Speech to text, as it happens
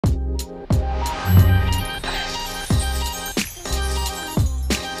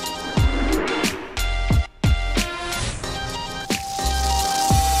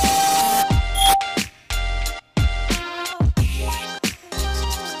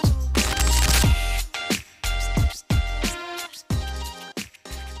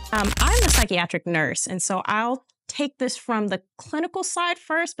I'm a psychiatric nurse, and so I'll take this from the clinical side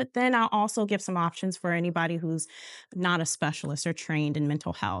first, but then I'll also give some options for anybody who's not a specialist or trained in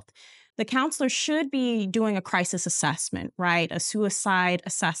mental health. The counselor should be doing a crisis assessment, right? A suicide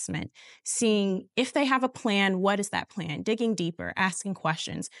assessment, seeing if they have a plan, what is that plan? Digging deeper, asking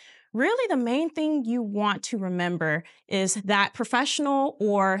questions. Really, the main thing you want to remember is that professional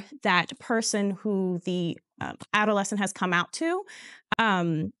or that person who the adolescent has come out to.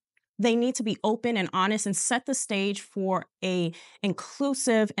 Um, they need to be open and honest and set the stage for a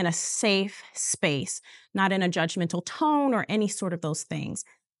inclusive and a safe space, not in a judgmental tone or any sort of those things.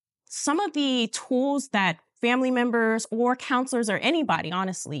 Some of the tools that family members or counselors or anybody,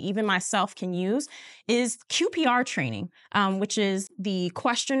 honestly, even myself, can use is QPR training, which is the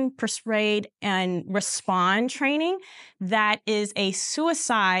question, persuade, and respond training. That is a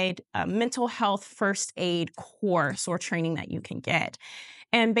suicide mental health first aid course or training that you can get.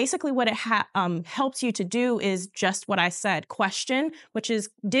 And basically what it helps you to do is just what I said, question, which is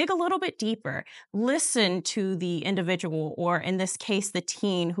dig a little bit deeper, listen to the individual, or in this case, the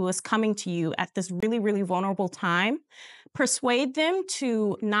teen who is coming to you at this really, really vulnerable time. Persuade them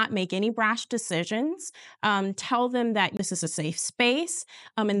to not make any brash decisions. Tell them that this is a safe space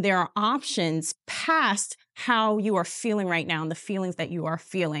and there are options past how you are feeling right now and the feelings that you are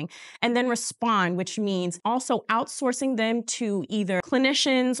feeling. And then respond, which means also outsourcing them to either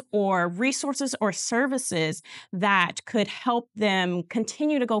clinicians or resources or services that could help them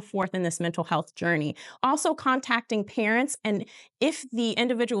continue to go forth in this mental health journey. Also contacting parents, and if the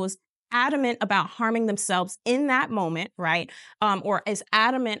individual is adamant about harming themselves in that moment, right? Or is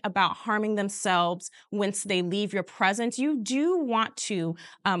adamant about harming themselves once they leave your presence, you do want to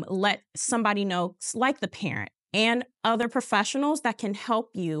let somebody know, like the parent and other professionals that can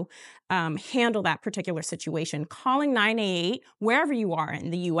help you handle that particular situation. Calling 988, wherever you are in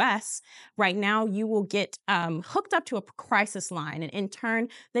the US, right now you will get hooked up to a crisis line, and in turn,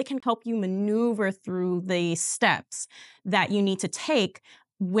 they can help you maneuver through the steps that you need to take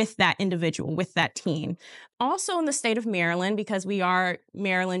with that individual, with that teen. Also in the state of Maryland, because we are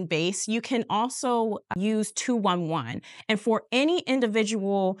Maryland based, you can also use 211. And for any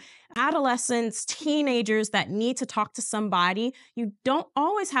individual, adolescents, teenagers that need to talk to somebody, you don't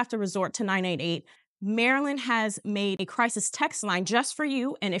always have to resort to 988. Maryland has made a crisis text line just for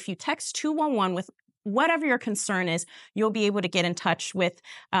you. And if you text 211 with whatever your concern is, you'll be able to get in touch with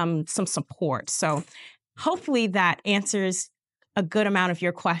some support. So hopefully that answers a good amount of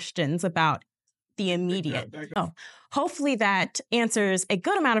your questions about the immediate. Hopefully that answers a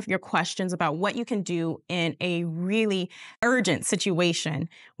good amount of your questions about what you can do in a really urgent situation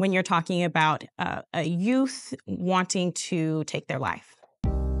when you're talking about a youth wanting to take their life.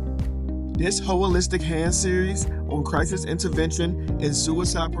 This holistic hand series on crisis intervention and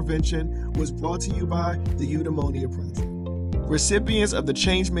suicide prevention was brought to you by the Udonia Project. Recipients of the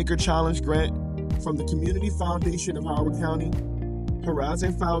Changemaker Challenge grant from the Community Foundation of Howard County,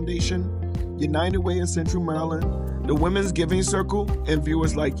 Horizon Foundation, United Way of Central Maryland, the Women's Giving Circle, and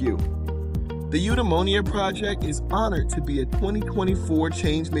viewers like you. The Udonia Project is honored to be a 2024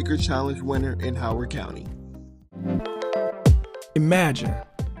 Changemaker Challenge winner in Howard County. Imagine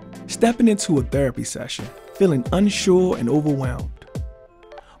stepping into a therapy session, feeling unsure and overwhelmed.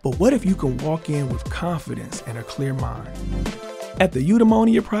 But what if you can walk in with confidence and a clear mind? At the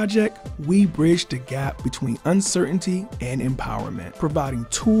Udonia Project, we bridge the gap between uncertainty and empowerment, providing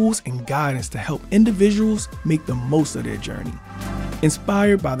tools and guidance to help individuals make the most of their journey.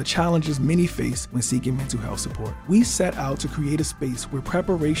 Inspired by the challenges many face when seeking mental health support, we set out to create a space where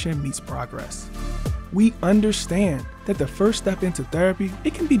preparation meets progress. We understand that the first step into therapy,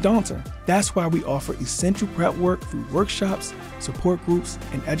 it can be daunting. That's why we offer essential prep work through workshops, support groups,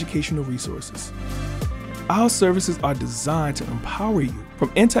 and educational resources. Our services are designed to empower you. From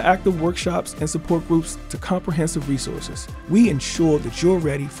interactive workshops and support groups to comprehensive resources, we ensure that you're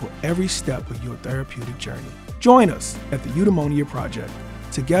ready for every step of your therapeutic journey. Join us at the Udonia Project.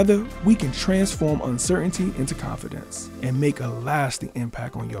 Together, we can transform uncertainty into confidence and make a lasting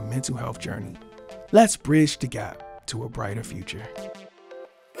impact on your mental health journey. Let's bridge the gap to a brighter future.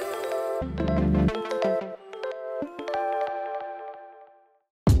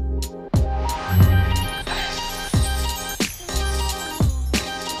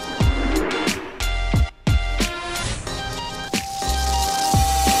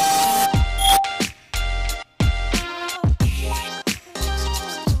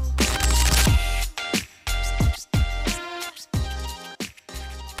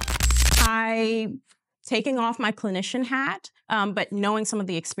 Taking off my clinician hat, but knowing some of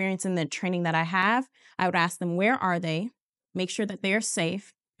the experience and the training that I have, I would ask them, where are they? Make sure that they are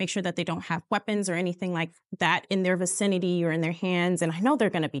safe make sure that they don't have weapons or anything like that in their vicinity or in their hands. And I know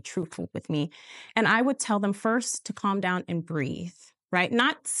they're going to be truthful with me. And I would tell them first to calm down and breathe, right?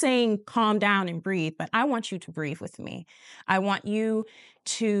 Not saying calm down and breathe, but I want you to breathe with me. I want you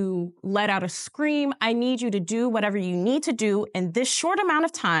to let out a scream. I need you to do whatever you need to do in this short amount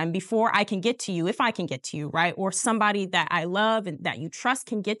of time before I can get to you, if I can get to you, right? Or somebody that I love and that you trust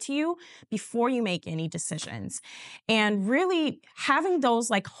can get to you before you make any decisions. And really having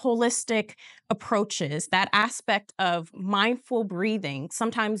those like holistic approaches, that aspect of mindful breathing.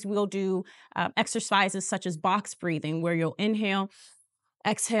 Sometimes we'll do exercises such as box breathing, where you'll inhale,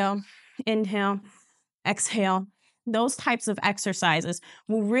 exhale, inhale, exhale. Those types of exercises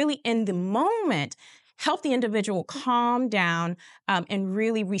will really, in the moment, help the individual calm down and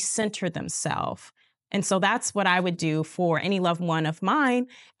really recenter themselves. And so that's what I would do for any loved one of mine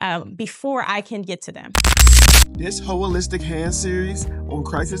before I can get to them. This holistic hand series on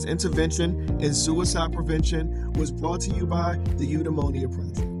crisis intervention and suicide prevention was brought to you by the Udonia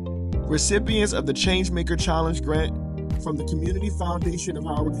Project. Recipients of the Changemaker Challenge grant from the Community Foundation of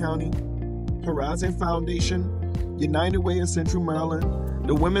Howard County, Horizon Foundation, United Way of Central Maryland,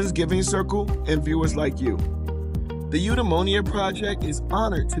 the Women's Giving Circle, and viewers like you. The Udonia Project is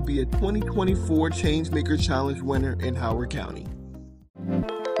honored to be a 2024 Changemaker Challenge winner in Howard County.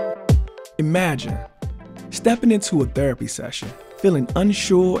 Imagine stepping into a therapy session, feeling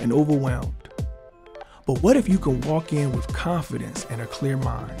unsure and overwhelmed. But what if you can walk in with confidence and a clear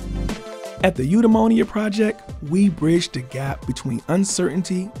mind? At the Udonia Project, we bridge the gap between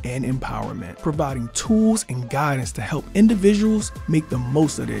uncertainty and empowerment, providing tools and guidance to help individuals make the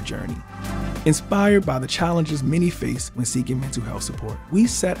most of their journey. Inspired by the challenges many face when seeking mental health support, we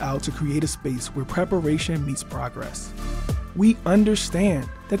set out to create a space where preparation meets progress. We understand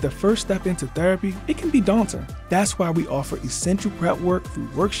that the first step into therapy, it can be daunting. That's why we offer essential prep work through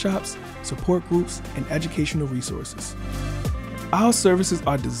workshops, support groups, and educational resources. Our services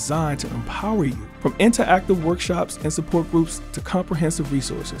are designed to empower you. From interactive workshops and support groups to comprehensive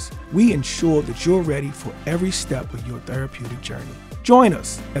resources, we ensure that you're ready for every step of your therapeutic journey. Join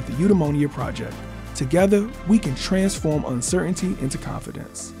us at the Udonia Project. Together, we can transform uncertainty into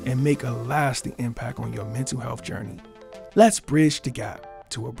confidence and make a lasting impact on your mental health journey. Let's bridge the gap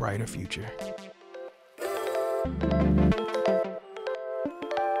to a brighter future.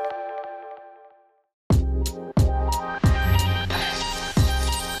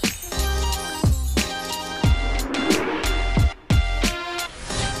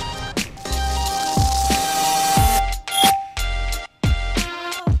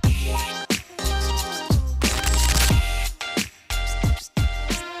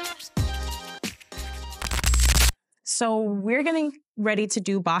 So we're getting ready to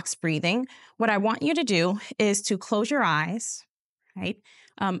do box breathing. What I want you to do is to close your eyes, right?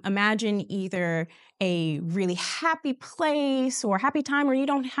 Imagine either a really happy place or happy time, or you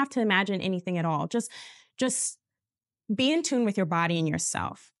don't have to imagine anything at all. Just be in tune with your body and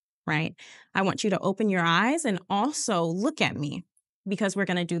yourself, right? I want you to open your eyes and also look at me, because we're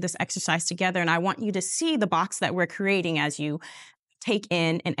going to do this exercise together. And I want you to see the box that we're creating as you take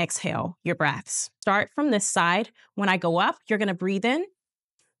in and exhale your breaths. Start from this side. When I go up, you're going to breathe in,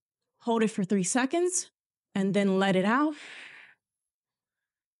 hold it for 3 seconds, and then let it out.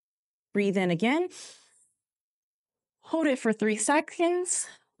 Breathe in again. Hold it for 3 seconds,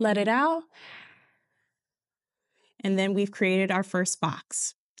 let it out. And then we've created our first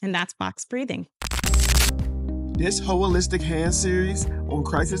box, and that's box breathing. This holistic hand series on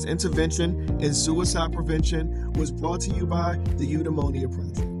crisis intervention and suicide prevention was brought to you by the Udonia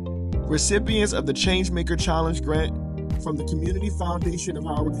Project. Recipients of the Changemaker Challenge grant from the Community Foundation of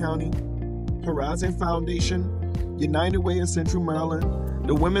Howard County, Horizon Foundation, United Way of Central Maryland,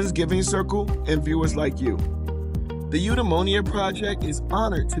 the Women's Giving Circle, and viewers like you. The Udonia Project is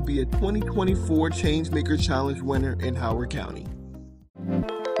honored to be a 2024 Changemaker Challenge winner in Howard County.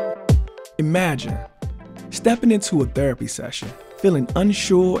 Imagine stepping into a therapy session, feeling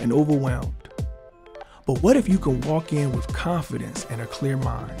unsure and overwhelmed. But what if you can walk in with confidence and a clear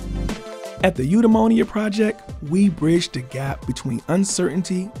mind? At the Udonia Project, we bridge the gap between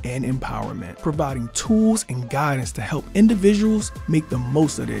uncertainty and empowerment, providing tools and guidance to help individuals make the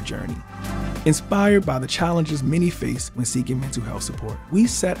most of their journey. Inspired by the challenges many face when seeking mental health support, we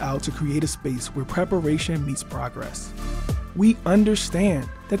set out to create a space where preparation meets progress. We understand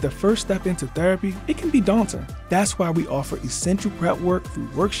that the first step into therapy, it can be daunting. That's why we offer essential prep work through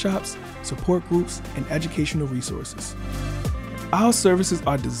workshops, support groups, and educational resources. Our services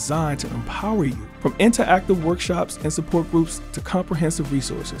are designed to empower you. From interactive workshops and support groups to comprehensive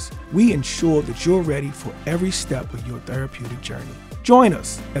resources, we ensure that you're ready for every step of your therapeutic journey. Join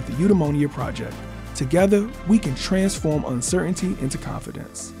us at the Udonia Project. Together, we can transform uncertainty into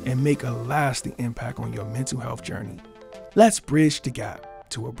confidence and make a lasting impact on your mental health journey. Let's bridge the gap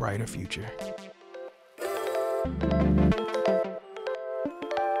to a brighter future.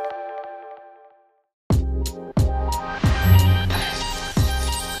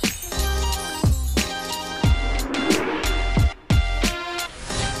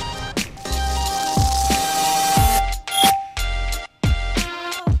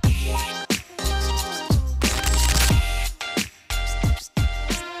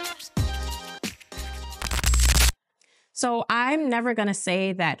 So I'm never going to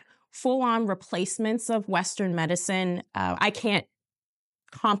say that full-on replacements of Western medicine, I can't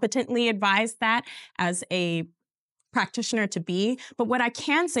competently advise that as a practitioner to be. But what I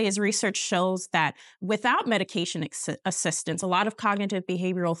can say is research shows that without medication assistance, a lot of cognitive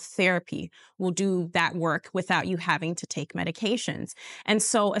behavioral therapy will do that work without you having to take medications. And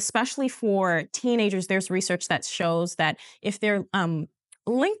so especially for teenagers, there's research that shows that if they're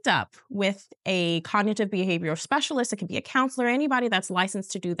linked up with a cognitive behavioral specialist, it can be a counselor, anybody that's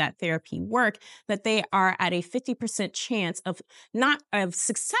licensed to do that therapy work, that they are at a 50% chance of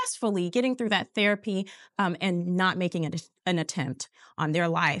successfully getting through that therapy and not making an attempt on their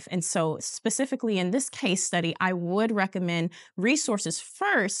life. And so specifically in this case study, I would recommend resources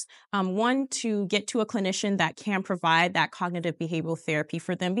first, one, to get to a clinician that can provide that cognitive behavioral therapy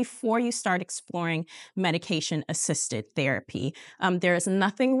for them before you start exploring medication-assisted therapy. There is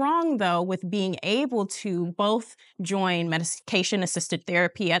nothing wrong, though, with being able to both join medication-assisted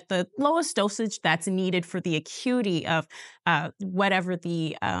therapy at the lowest dosage that's needed for the acuity of whatever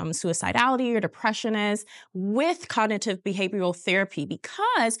the suicidality or depression is, with cognitive behavioral therapy,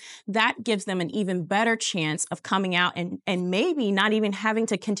 because that gives them an even better chance of coming out and maybe not even having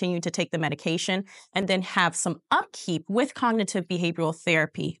to continue to take the medication, and then have some upkeep with cognitive behavioral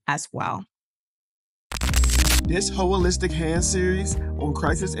therapy as well. This holistic hand series on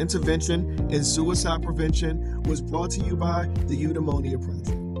crisis intervention and suicide prevention was brought to you by the Udonia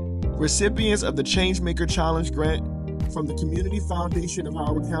Project. Recipients of the Changemaker Challenge grant from the Community Foundation of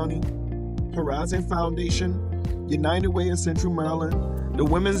Howard County, Horizon Foundation, United Way of Central Maryland, the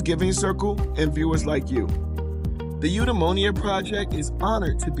Women's Giving Circle, and viewers like you. The Udonia Project is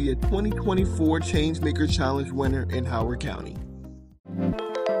honored to be a 2024 Changemaker Challenge winner in Howard County.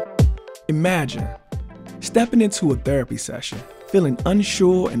 Imagine stepping into a therapy session, feeling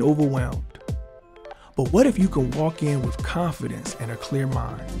unsure and overwhelmed. But what if you can walk in with confidence and a clear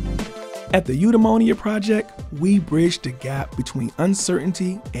mind? At the Udonia Project, we bridge the gap between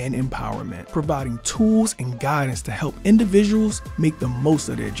uncertainty and empowerment, providing tools and guidance to help individuals make the most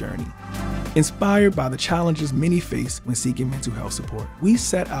of their journey. Inspired by the challenges many face when seeking mental health support, we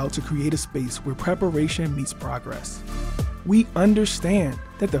set out to create a space where preparation meets progress. We understand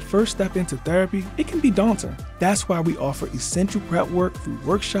that the first step into therapy, it can be daunting. That's why we offer essential prep work through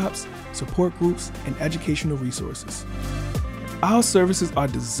workshops, support groups, and educational resources. Our services are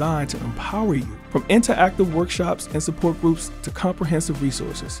designed to empower you. From interactive workshops and support groups to comprehensive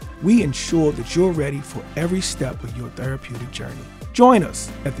resources, we ensure that you're ready for every step of your therapeutic journey. Join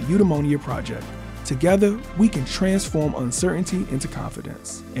us at the Udonia Project. Together, we can transform uncertainty into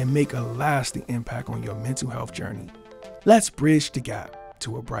confidence and make a lasting impact on your mental health journey. Let's bridge the gap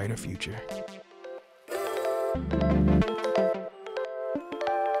to a brighter future.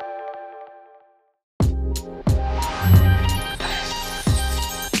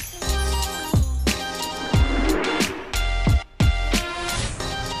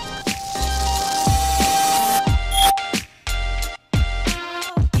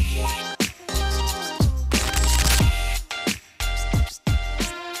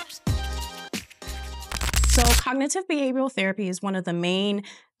 So cognitive behavioral therapy is one of the main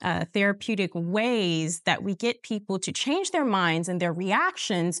therapeutic ways that we get people to change their minds and their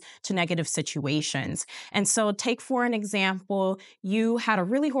reactions to negative situations. And so take for an example, you had a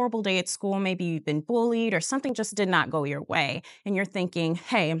really horrible day at school, maybe you've been bullied or something just did not go your way. And you're thinking,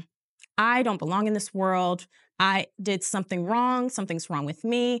 hey, I don't belong in this world. I did something wrong. Something's wrong with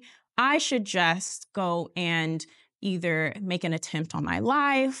me. I should just go and either make an attempt on my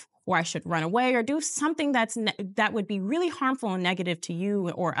life, or I should run away or do something that would be really harmful and negative to you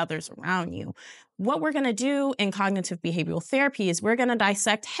or others around you. What we're going to do in cognitive behavioral therapy is we're going to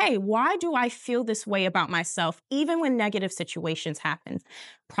dissect, hey, why do I feel this way about myself even when negative situations happen?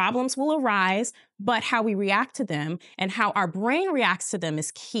 Problems will arise, but how we react to them and how our brain reacts to them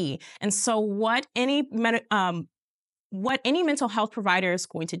is key. And so what any what any mental health provider is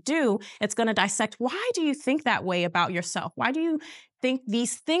going to do, it's going to dissect, why do you think that way about yourself? Why do you think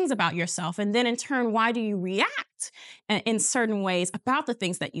these things about yourself? And then in turn, why do you react in certain ways about the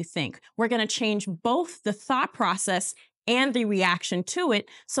things that you think? We're going to change both the thought process and the reaction to it.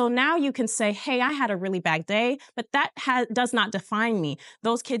 So now you can say, hey, I had a really bad day, but that does not define me.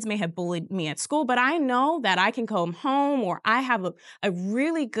 Those kids may have bullied me at school, but I know that I can come home, or I have a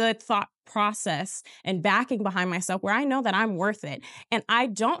really good thought process and backing behind myself where I know that I'm worth it. And I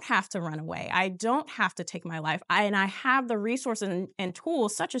don't have to run away. I don't have to take my life. And I have the resources and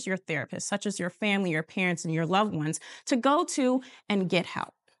tools, such as your therapist, such as your family, your parents, and your loved ones, to go to and get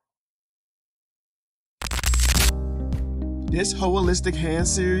help. This holistic hand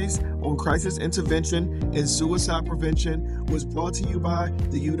series on crisis intervention and suicide prevention was brought to you by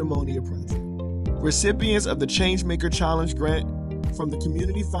the Udonia Project. Recipients of the Changemaker Challenge grant from the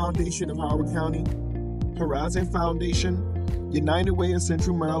Community Foundation of Howard County, Horizon Foundation, United Way of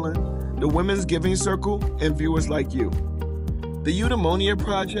Central Maryland, the Women's Giving Circle, and viewers like you. The Udonia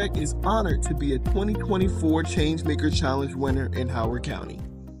Project is honored to be a 2024 Changemaker Challenge winner in Howard County.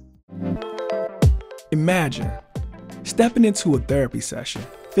 Imagine stepping into a therapy session,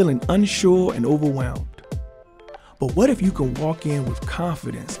 feeling unsure and overwhelmed. But what if you can walk in with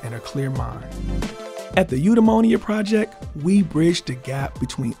confidence and a clear mind? At the Udonia Project, we bridge the gap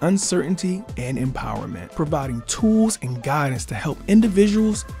between uncertainty and empowerment, providing tools and guidance to help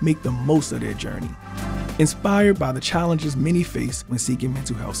individuals make the most of their journey. Inspired by the challenges many face when seeking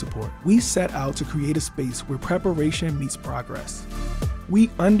mental health support, we set out to create a space where preparation meets progress. We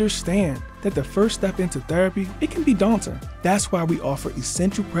understand that the first step into therapy, it can be daunting. That's why we offer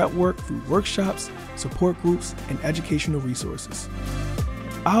essential prep work through workshops, support groups, and educational resources.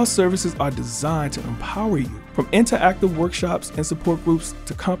 Our services are designed to empower you. From interactive workshops and support groups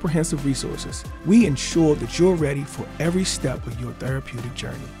to comprehensive resources, we ensure that you're ready for every step of your therapeutic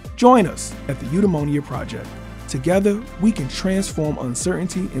journey. Join us at the Udonia Project. Together, we can transform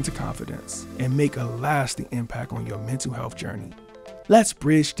uncertainty into confidence and make a lasting impact on your mental health journey. Let's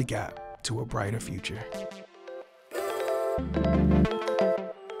bridge the gap to a brighter future.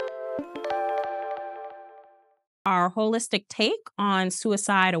 Our holistic take on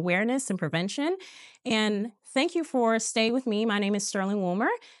suicide awareness and prevention. And thank you for staying with me. My name is Sterling Wilmer.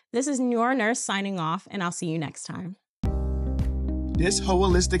 This is your nurse signing off, and I'll see you next time. This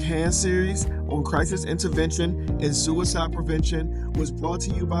holistic hand series on crisis intervention and suicide prevention was brought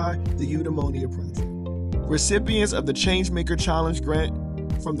to you by the Udonia Project. Recipients of the Changemaker Challenge grant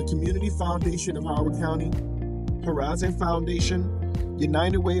from the Community Foundation of Howard County, Horizon Foundation,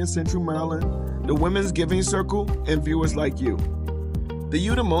 United Way of Central Maryland, the Women's Giving Circle, and viewers like you. The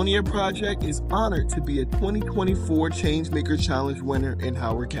Udonia Project is honored to be a 2024 Changemaker Challenge winner in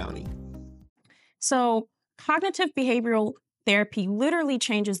Howard County. So, cognitive behavioral therapy literally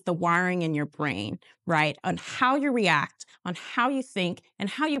changes the wiring in your brain, right? On how you react, on how you think, and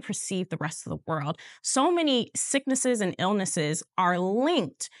how you perceive the rest of the world. So many sicknesses and illnesses are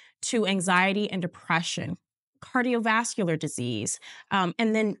linked to anxiety and depression, cardiovascular disease, and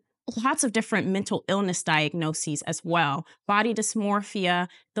then lots of different mental illness diagnoses as well, body dysmorphia,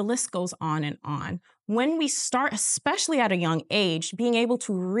 the list goes on and on. When we start, especially at a young age, being able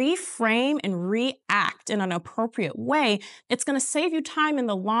to reframe and react in an appropriate way, it's going to save you time in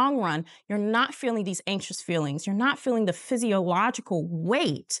the long run. You're not feeling these anxious feelings. You're not feeling the physiological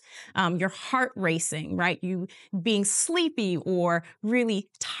weight, your heart racing, right? You being sleepy or really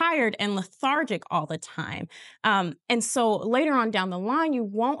tired and lethargic all the time. And so later on down the line, you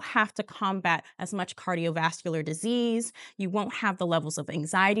won't have to combat as much cardiovascular disease. You won't have the levels of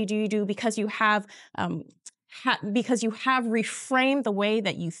anxiety you do because you have reframed the way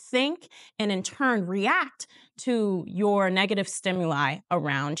that you think and in turn react to your negative stimuli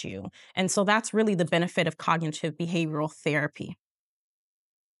around you. And so that's really the benefit of cognitive behavioral therapy.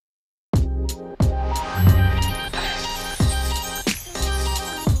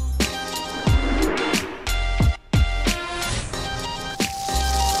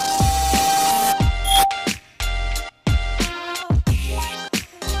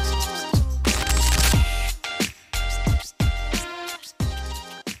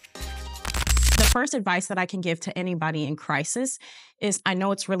 First advice that I can give to anybody in crisis is, I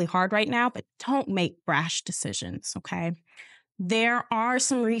know it's really hard right now, but don't make brash decisions, okay? There are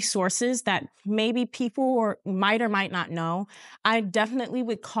some resources that maybe people might or might not know. I definitely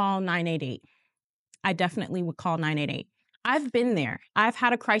would call 988. I definitely would call 988. I've been there. I've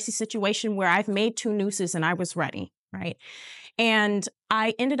had a crisis situation where I've made 2 nooses and I was ready, right? And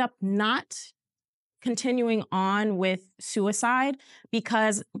I ended up not continuing on with suicide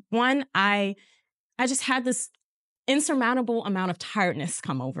because, one, I just had this insurmountable amount of tiredness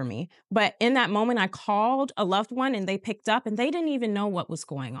come over me. But in that moment, I called a loved one and they picked up and they didn't even know what was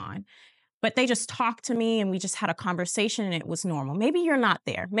going on. But they just talked to me and we just had a conversation and it was normal. Maybe you're not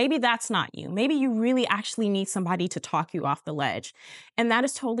there. Maybe that's not you. Maybe you really actually need somebody to talk you off the ledge. And that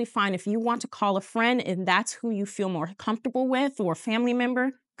is totally fine. If you want to call a friend and that's who you feel more comfortable with, or a family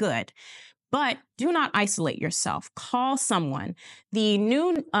member, good. But do not isolate yourself. Call someone. The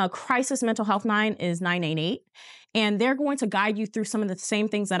new crisis mental health line is 988, and they're going to guide you through some of the same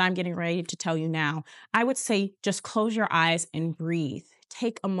things that I'm getting ready to tell you now. I would say just close your eyes and breathe.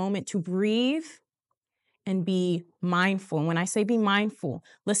 Take a moment to breathe and be mindful. And when I say be mindful,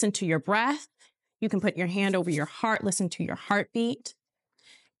 listen to your breath. You can put your hand over your heart, listen to your heartbeat.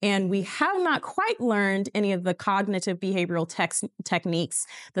 And we have not quite learned any of the cognitive behavioral techniques,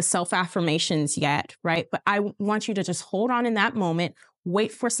 the self-affirmations yet, right? But I want you to just hold on in that moment,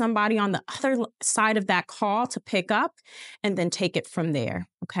 wait for somebody on the other side of that call to pick up, and then take it from there,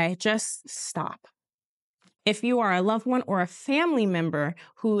 okay? Just stop. If you are a loved one or a family member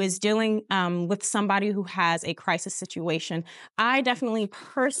who is dealing with somebody who has a crisis situation, I definitely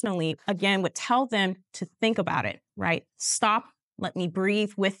personally, again, would tell them to think about it, right? Stop. Let me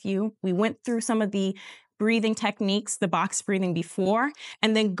breathe with you. We went through some of the breathing techniques, the box breathing before,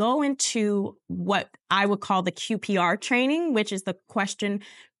 and then go into what I would call the QPR training, which is the question,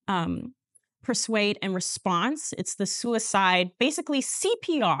 persuade, and response. It's the suicide, basically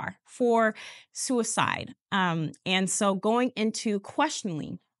CPR for suicide. And so going into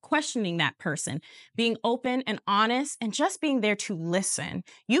questioning that person, being open and honest, and just being there to listen.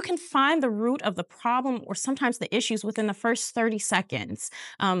 You can find the root of the problem or sometimes the issues within the first 30 seconds.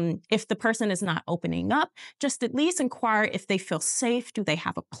 If the person is not opening up, just at least inquire if they feel safe. Do they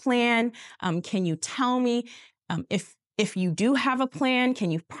have a plan? Can you tell me if you do have a plan?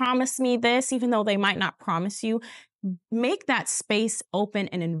 Can you promise me this? Even though they might not promise you, make that space open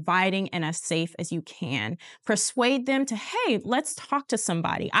and inviting and as safe as you can. Persuade them to, hey, let's talk to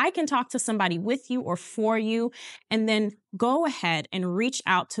somebody. I can talk to somebody with you or for you. And then go ahead and reach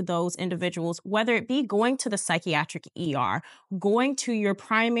out to those individuals, whether it be going to the psychiatric ER, going to your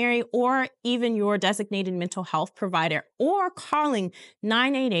primary or even your designated mental health provider, or calling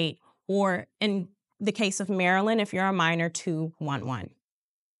 988, or in the case of Maryland, if you're a minor, 211.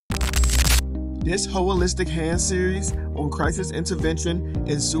 This holistic hand series on crisis intervention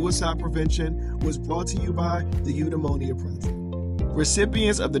and suicide prevention was brought to you by the Udonia Project.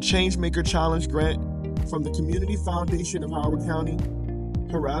 Recipients of the Changemaker Challenge grant from the Community Foundation of Howard County,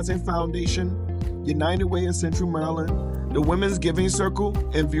 Horizon Foundation, United Way of Central Maryland, the Women's Giving Circle,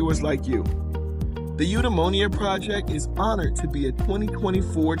 and viewers like you. The Udonia Project is honored to be a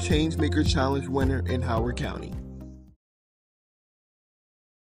 2024 Changemaker Challenge winner in Howard County.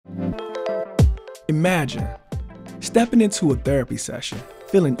 Imagine stepping into a therapy session,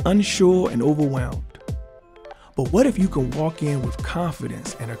 feeling unsure and overwhelmed. But what if you can walk in with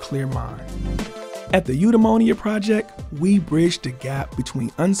confidence and a clear mind? At the Udonia Project, we bridge the gap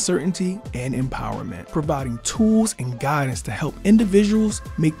between uncertainty and empowerment, providing tools and guidance to help individuals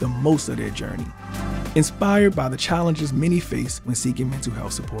make the most of their journey. Inspired by the challenges many face when seeking mental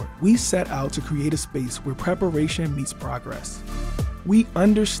health support, we set out to create a space where preparation meets progress. We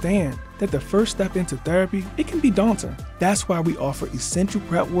understand that the first step into therapy, it can be daunting. That's why we offer essential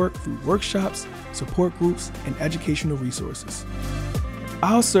prep work through workshops, support groups, and educational resources.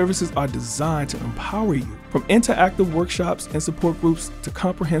 Our services are designed to empower you. From interactive workshops and support groups to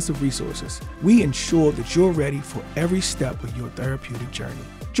comprehensive resources, we ensure that you're ready for every step of your therapeutic journey.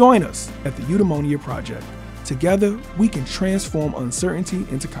 Join us at the Udonia Project. Together, we can transform uncertainty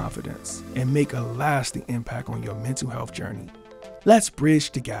into confidence and make a lasting impact on your mental health journey. Let's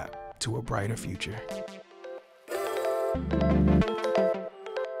bridge the gap to a brighter future.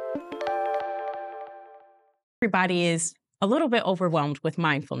 Everybody is a little bit overwhelmed with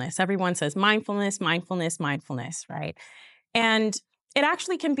mindfulness. Everyone says mindfulness, mindfulness, mindfulness, right? And it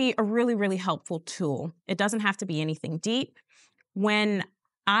actually can be a really, really helpful tool. It doesn't have to be anything deep. When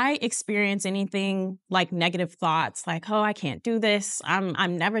I experience anything like negative thoughts, like, oh, I can't do this,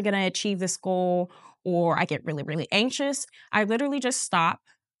 I'm never going to achieve this goal, or I get really, really anxious, I literally just stop.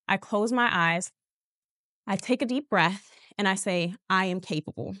 I close my eyes. I take a deep breath and I say, I am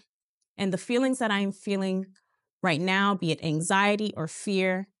capable. And the feelings that I am feeling right now, be it anxiety or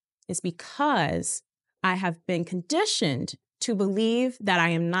fear, is because I have been conditioned to believe that I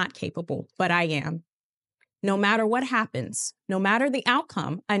am not capable, but I am. No matter what happens, no matter the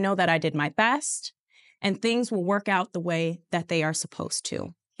outcome, I know that I did my best and things will work out the way that they are supposed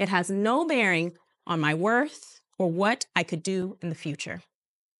to. It has no bearing on my worth or what I could do in the future.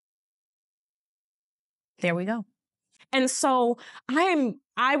 There we go. And so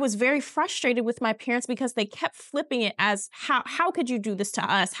I was very frustrated with my parents because they kept flipping it as how could you do this to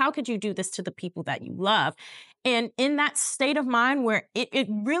us? How could you do this to the people that you love? And in that state of mind where it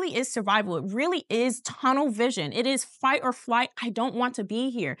really is survival, it really is tunnel vision. It is fight or flight. I don't want to be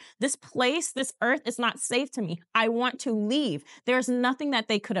here. This place, this earth is not safe to me. I want to leave. There's nothing that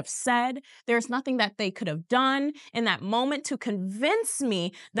they could have said. There's nothing that they could have done in that moment to convince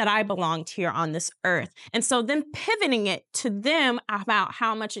me that I belonged here on this earth. And so then pivoting it to them about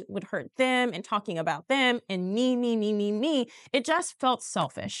how much it would hurt them and talking about them and me, it just felt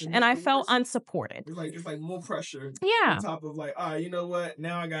selfish and I felt unsupported. It's like more pressure. Yeah. On top of like, all right, you know what?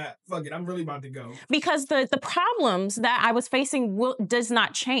 Now fuck it. I'm really about to go. Because the problems that I was facing does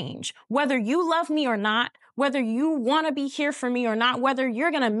not change. Whether you love me or not, whether you want to be here for me or not, whether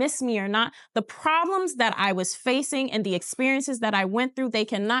you're going to miss me or not, the problems that I was facing and the experiences that I went through, they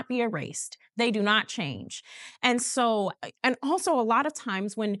cannot be erased. They do not change. And so, and also a lot of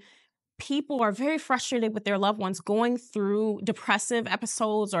times when people are very frustrated with their loved ones going through depressive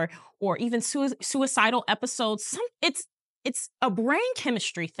episodes or even suicidal episodes, it's a brain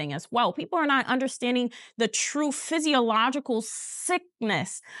chemistry thing as well. People are not understanding the true physiological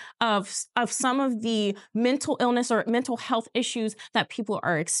sickness of some of the mental illness or mental health issues that people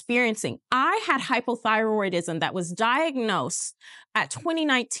are experiencing. I had hypothyroidism that was diagnosed at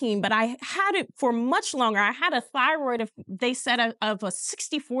 2019, but I had it for much longer. I had a thyroid, they said, of a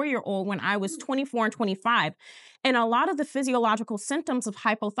 64-year-old when I was 24 and 25. And a lot of the physiological symptoms of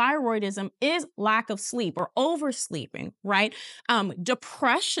hypothyroidism is lack of sleep or oversleeping, right?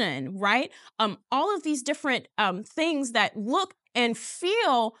 Depression, right? All of these different things that look and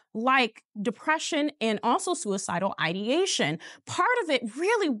feel like depression and also suicidal ideation. Part of it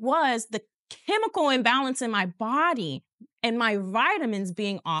really was the chemical imbalance in my body and my vitamins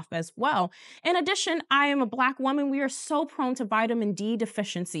being off as well. In addition, I am a Black woman. We are so prone to vitamin D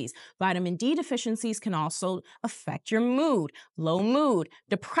deficiencies. Vitamin D deficiencies can also affect your mood, low mood,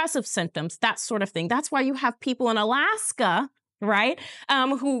 depressive symptoms, that sort of thing. That's why you have people in Alaska, right,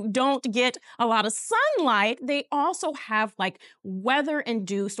 who don't get a lot of sunlight. They also have like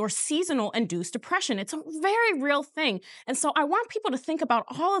weather-induced or seasonal-induced depression. It's a very real thing. And so I want people to think about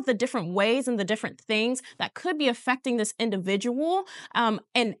all of the different ways and the different things that could be affecting this individual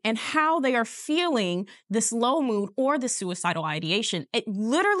and how they are feeling this low mood or the suicidal ideation. It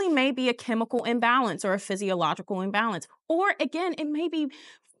literally may be a chemical imbalance or a physiological imbalance. Or again, it may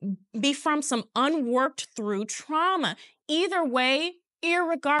be from some unworked through trauma. Either way,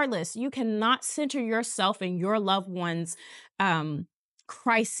 irregardless, you cannot center yourself and your loved ones'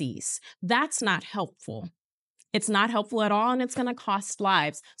 crises. That's not helpful. It's not helpful at all, and it's going to cost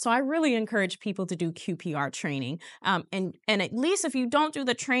lives. So I really encourage people to do QPR training. And at least if you don't do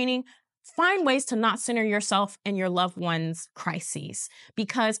the training, find ways to not center yourself and your loved ones' crises,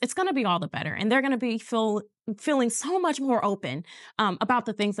 because it's going to be all the better. And they're going to be feeling so much more open about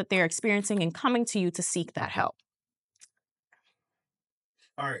the things that they're experiencing and coming to you to seek that help.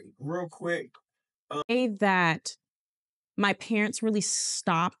 All right, real quick. That my parents really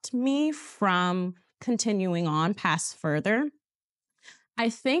stopped me from continuing on past further.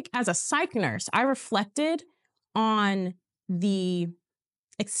 I think as a psych nurse, I reflected on the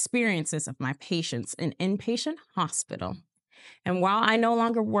experiences of my patients in inpatient hospital. And while I no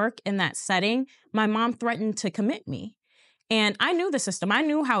longer work in that setting, my mom threatened to commit me. And I knew the system. I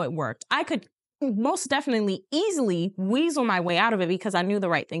knew how it worked. I could most definitely easily weasel my way out of it because I knew the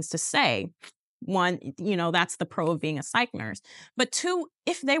right things to say. One, that's the pro of being a psych nurse. But two,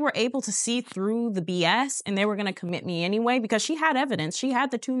 if they were able to see through the BS and they were going to commit me anyway, because she had evidence, she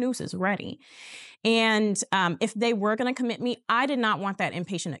had the 2 nooses ready. And if they were going to commit me, I did not want that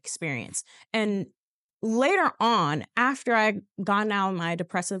inpatient experience. And later on, after I got out of my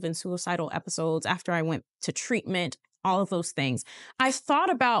depressive and suicidal episodes, after I went to treatment, all of those things, I thought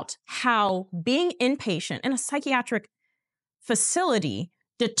about how being inpatient in a psychiatric facility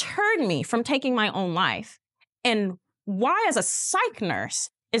deterred me from taking my own life. And why, as a psych nurse,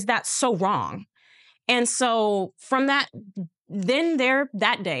 is that so wrong? And so from that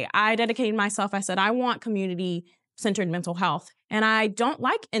day, I dedicated myself. I said, I want community-centered mental health. And I don't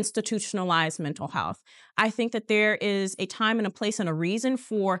like institutionalized mental health. I think that there is a time and a place and a reason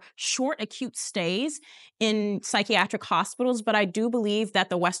for short acute stays in psychiatric hospitals, but I do believe that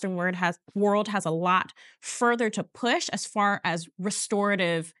the Western world has a lot further to push as far as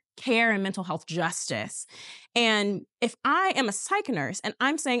restorative care and mental health justice. And if I am a psych nurse and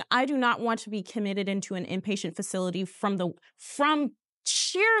I'm saying I do not want to be committed into an inpatient facility from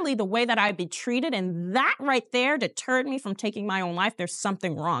sheerly the way that I've been treated, and that right there deterred me from taking my own life, there's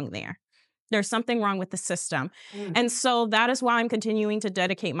something wrong there. There's something wrong with the system. And so that is why I'm continuing to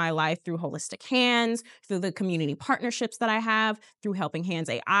dedicate my life through Holistic Hands, through the community partnerships that I have, through Helping Hands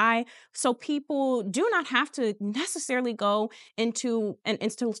AI. So people do not have to necessarily go into an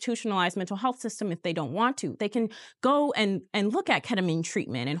institutionalized mental health system if they don't want to. They can go and look at ketamine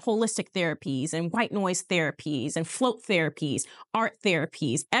treatment and holistic therapies and white noise therapies and float therapies, art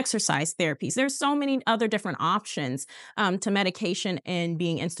therapies, exercise therapies. There's so many other different options to medication and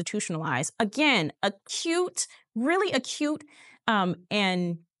being institutionalized. Again, acute, really acute,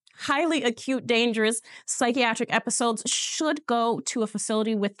 and highly acute, dangerous psychiatric episodes should go to a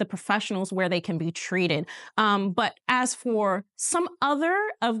facility with the professionals where they can be treated. But as for some other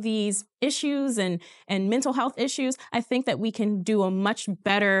of these issues and mental health issues, I think that we can do a much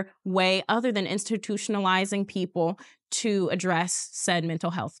better way other than institutionalizing people to address said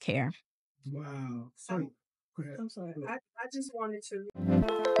mental health care. Wow. Sorry. Go ahead. I'm sorry. I just wanted to.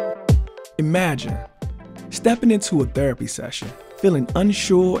 Imagine stepping into a therapy session, feeling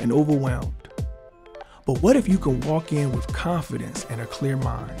unsure and overwhelmed. But what if you can walk in with confidence and a clear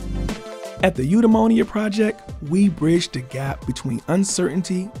mind? At the Udonia Project, we bridge the gap between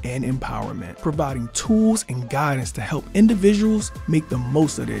uncertainty and empowerment, providing tools and guidance to help individuals make the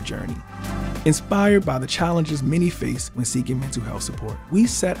most of their journey. Inspired by the challenges many face when seeking mental health support, we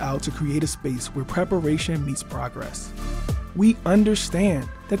set out to create a space where preparation meets progress. We understand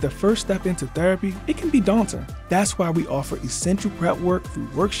that the first step into therapy, it can be daunting. That's why we offer essential prep work through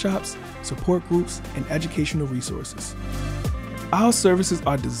workshops, support groups, and educational resources. Our services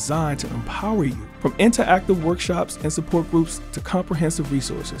are designed to empower you. From interactive workshops and support groups to comprehensive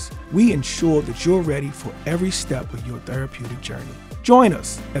resources, we ensure that you're ready for every step of your therapeutic journey. Join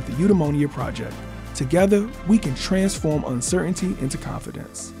us at the Udonia Project. Together, we can transform uncertainty into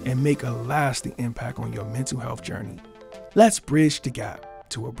confidence and make a lasting impact on your mental health journey. Let's bridge the gap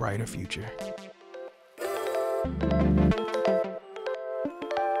to a brighter future.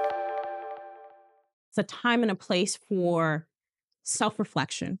 It's a time and a place for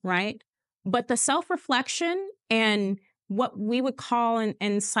self-reflection, right? But the self-reflection and what we would call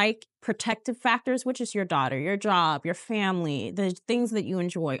in psych protective factors, which is your daughter, your job, your family, the things that you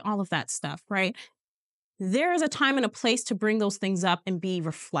enjoy, all of that stuff, right? There is a time and a place to bring those things up and be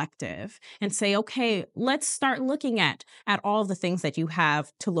reflective and say, okay, let's start looking at all of the things that you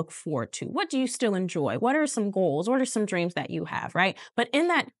have to look forward to. What do you still enjoy? What are some goals? What are some dreams that you have, right? But in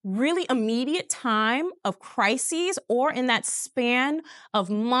that really immediate time of crises or in that span of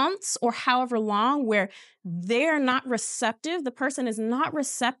months or however long where they're not receptive, the person is not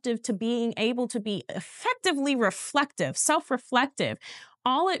receptive to being able to be effectively reflective, self-reflective,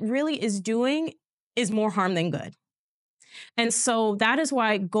 all it really is doing is more harm than good. And so that is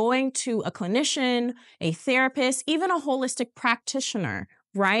why going to a clinician, a therapist, even a holistic practitioner,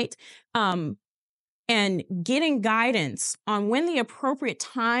 right? And getting guidance on when the appropriate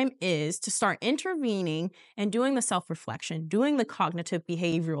time is to start intervening and doing the self-reflection, doing the cognitive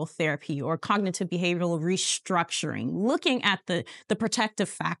behavioral therapy or cognitive behavioral restructuring, looking at the protective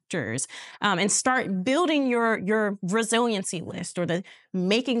factors, and start building your resiliency list or the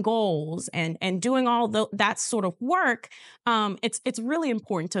making goals and doing all that sort of work. It's really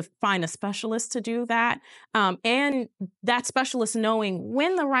important to find a specialist to do that. And that specialist knowing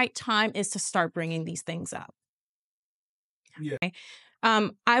when the right time is to start bringing these things up. Yeah. Okay?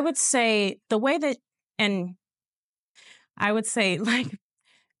 I would say the way that, and I would say like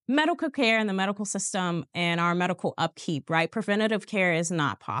medical care and the medical system and our medical upkeep, right? Preventative care is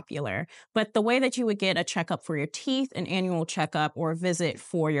not popular, but the way that you would get a checkup for your teeth, an annual checkup or a visit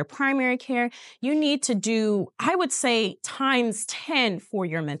for your primary care, you need to do, I would say, times 10 for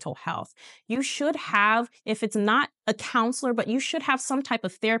your mental health. You should have, if it's not a counselor, but you should have some type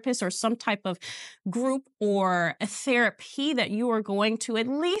of therapist or some type of group or a therapy that you are going to at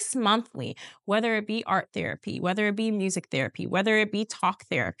least monthly, whether it be art therapy, whether it be music therapy, whether it be talk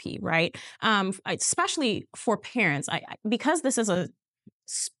therapy, right? Especially for parents, because this is a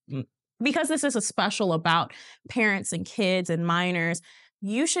special about parents and kids and minors,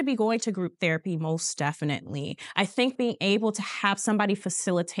 you should be going to group therapy most definitely. I think being able to have somebody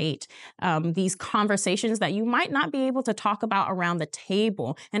facilitate these conversations that you might not be able to talk about around the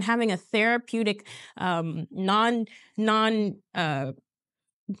table and having a therapeutic,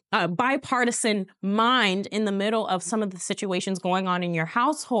 bipartisan mind in the middle of some of the situations going on in your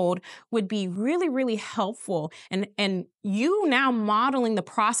household would be really, really helpful and you now modeling the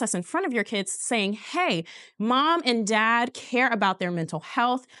process in front of your kids saying, hey, mom and dad care about their mental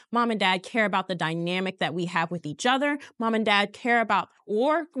health. Mom and dad care about the dynamic that we have with each other. Mom and dad care about,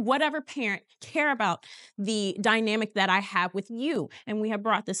 or whatever parent care about the dynamic that I have with you. And we have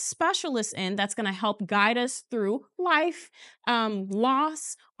brought this specialist in that's going to help guide us through life,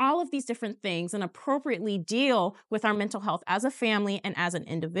 loss, all of these different things, and appropriately deal with our mental health as a family and as an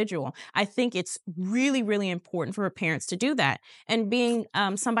individual. I think it's really, really important for parents to do that. And being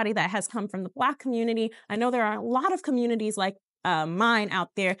somebody that has come from the Black community, I know there are a lot of communities like mine out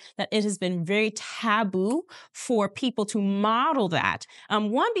there that it has been very taboo for people to model that.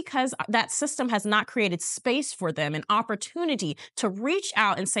 One, because that system has not created space for them, an opportunity to reach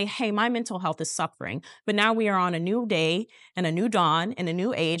out and say, hey, my mental health is suffering. But now we are on a new day and a new dawn and a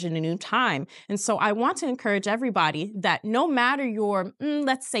new age and a new time. And so I want to encourage everybody that no matter your,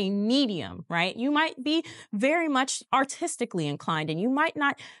 let's say, medium, right? You might be very much artistically inclined and you might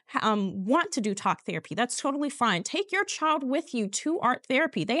not want to do talk therapy. That's totally fine. Take your child with you to art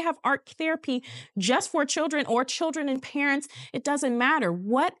therapy. They have art therapy just for children or children and parents. It doesn't matter.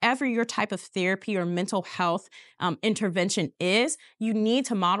 Whatever your type of therapy or mental health intervention is, you need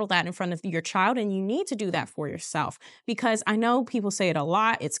to model that in front of your child, and you need to do that for yourself. Because I know people say it a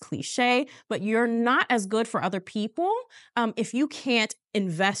lot, it's cliche, but you're not as good for other people if you can't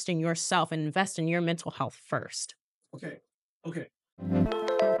invest in yourself and invest in your mental health first. Okay.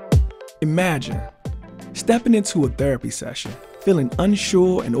 Imagine stepping into a therapy session, feeling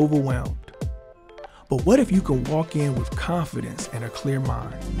unsure and overwhelmed. But what if you can walk in with confidence and a clear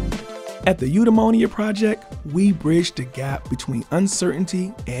mind? At the Udonia Project, we bridge the gap between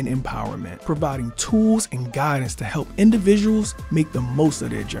uncertainty and empowerment, providing tools and guidance to help individuals make the most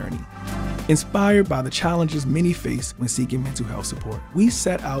of their journey. Inspired by the challenges many face when seeking mental health support, we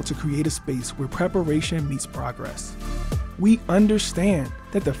set out to create a space where preparation meets progress. We understand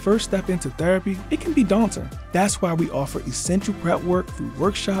that the first step into therapy, it can be daunting. That's why we offer essential prep work through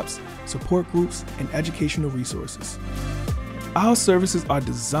workshops, support groups, and educational resources. Our services are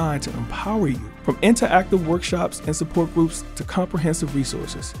designed to empower you. From interactive workshops and support groups to comprehensive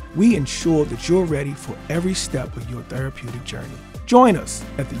resources, we ensure that you're ready for every step of your therapeutic journey. Join us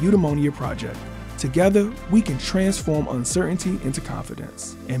at the Udonia Project. Together, we can transform uncertainty into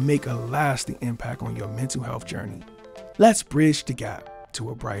confidence and make a lasting impact on your mental health journey. Let's bridge the gap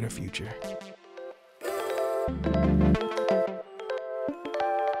to a brighter future.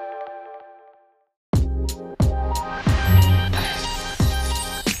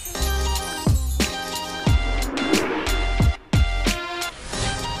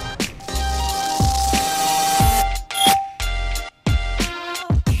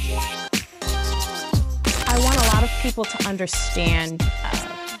 People to understand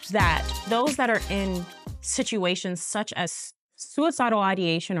that those that are in situations such as suicidal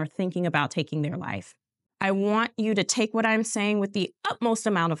ideation or thinking about taking their life, I want you to take what I'm saying with the utmost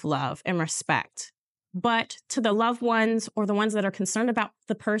amount of love and respect. But to the loved ones or the ones that are concerned about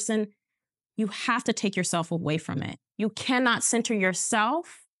the person, you have to take yourself away from it. You cannot center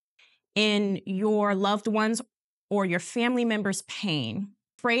yourself in your loved ones or your family members' pain.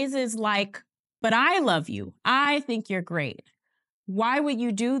 Phrases like, but I love you. I think you're great. Why would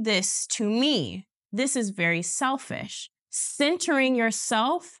you do this to me? This is very selfish. Centering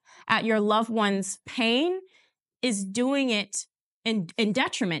yourself at your loved one's pain is doing it in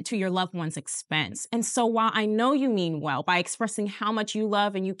detriment to your loved one's expense. And so while I know you mean well by expressing how much you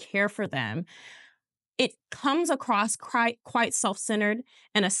love and you care for them, it comes across quite self-centered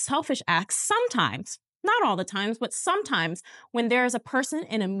and a selfish act sometimes. Not all the times, but sometimes when there is a person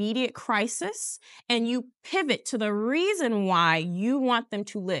in immediate crisis and you pivot to the reason why you want them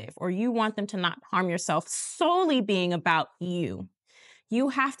to live or you want them to not harm yourself solely being about you. You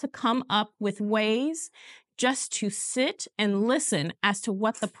have to come up with ways just to sit and listen as to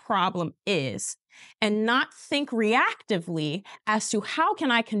what the problem is and not think reactively as to how can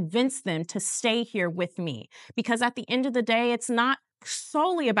I convince them to stay here with me? Because at the end of the day, it's not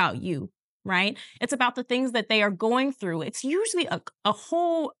solely about you. Right? It's about the things that they are going through. It's usually a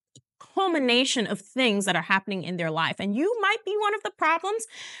whole culmination of things that are happening in their life. And you might be one of the problems,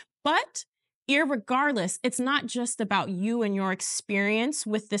 but irregardless, it's not just about you and your experience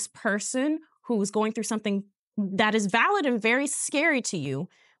with this person who is going through something that is valid and very scary to you,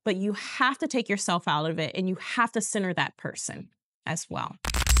 but you have to take yourself out of it and you have to center that person as well.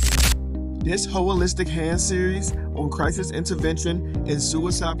 This holistic hand series on crisis intervention and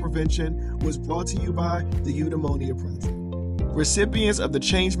suicide prevention was brought to you by the Udonia Project. Recipients of the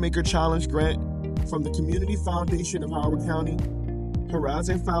Changemaker Challenge grant from the Community Foundation of Howard County,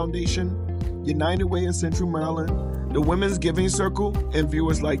 Horizon Foundation, United Way of Central Maryland, the Women's Giving Circle, and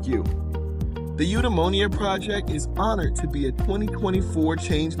viewers like you. The Udonia Project is honored to be a 2024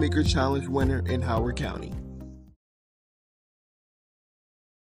 Changemaker Challenge winner in Howard County.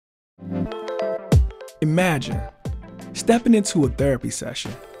 Imagine stepping into a therapy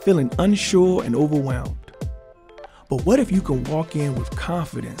session, feeling unsure and overwhelmed. But what if you can walk in with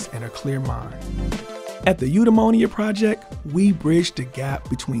confidence and a clear mind? At the Udonia Project, we bridge the gap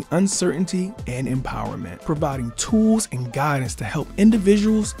between uncertainty and empowerment, providing tools and guidance to help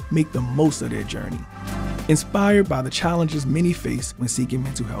individuals make the most of their journey. Inspired by the challenges many face when seeking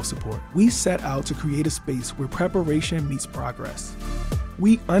mental health support, we set out to create a space where preparation meets progress.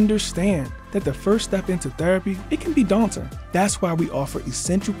 We understand that the first step into therapy, it can be daunting. That's why we offer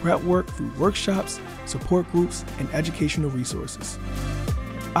essential prep work through workshops, support groups, and educational resources.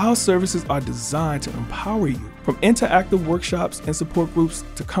 Our services are designed to empower you. From interactive workshops and support groups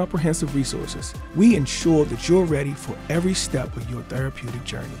to comprehensive resources, we ensure that you're ready for every step of your therapeutic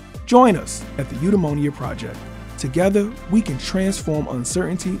journey. Join us at the Udonia Project. Together, we can transform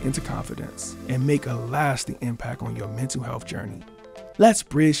uncertainty into confidence and make a lasting impact on your mental health journey. Let's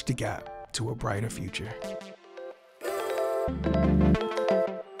bridge the gap to a brighter future.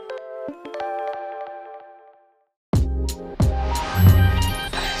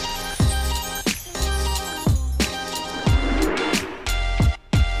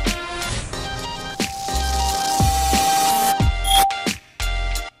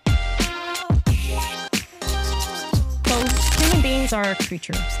 Our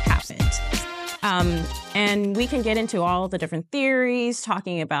creatures happened. And we can get into all the different theories,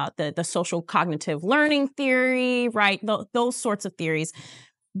 talking about the social cognitive learning theory, right? Those sorts of theories.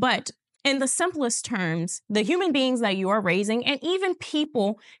 But in the simplest terms, the human beings that you are raising, and even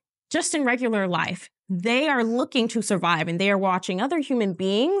people just in regular life, they are looking to survive, and they are watching other human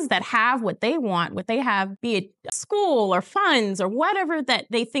beings that have what they want, what they have, be it school or funds or whatever that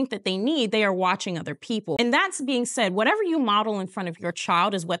they think that they need. They are watching other people. And that's being said, whatever you model in front of your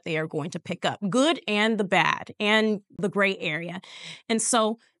child is what they are going to pick up, good and the bad and the gray area. And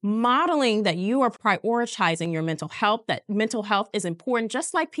so modeling that you are prioritizing your mental health, that mental health is important,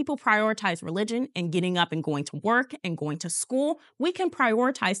 just like people prioritize religion and getting up and going to work and going to school, we can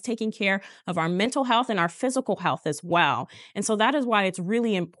prioritize taking care of our mental health and our physical health as well. And so that is why it's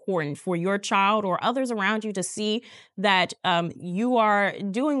really important for your child or others around you to see that you are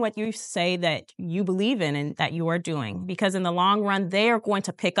doing what you say that you believe in and that you are doing, because in the long run, they are going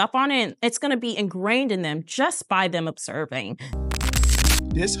to pick up on it. And it's going to be ingrained in them just by them observing.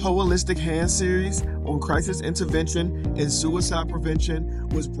 This holistic hand series on crisis intervention and suicide prevention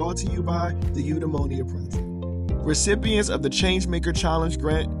was brought to you by the Udonia Project. Recipients of the Changemaker Challenge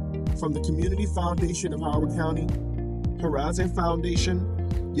grant from the Community Foundation of Howard County, Horizon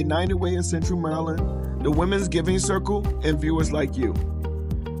Foundation, United Way of Central Maryland, the Women's Giving Circle, and viewers like you.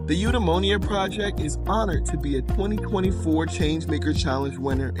 The Udonia Project is honored to be a 2024 Changemaker Challenge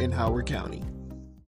winner in Howard County.